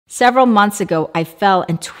Several months ago, I fell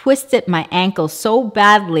and twisted my ankle so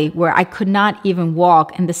badly where I could not even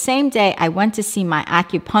walk. And the same day, I went to see my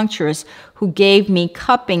acupuncturist who gave me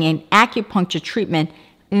cupping and acupuncture treatment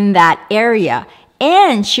in that area.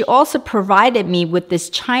 And she also provided me with this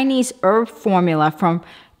Chinese herb formula from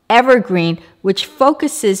Evergreen, which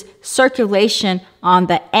focuses circulation on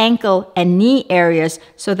the ankle and knee areas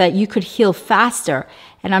so that you could heal faster.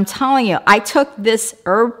 And I'm telling you, I took this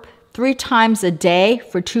herb 3 times a day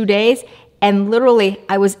for 2 days, and literally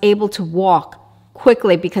I was able to walk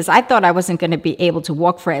quickly because I thought I wasn't going to be able to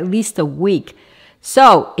walk for at least a week.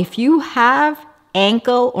 So if you have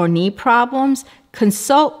ankle or knee problems,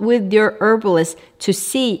 consult with your herbalist to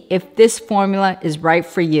see if this formula is right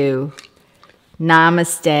for you.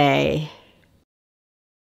 Namaste.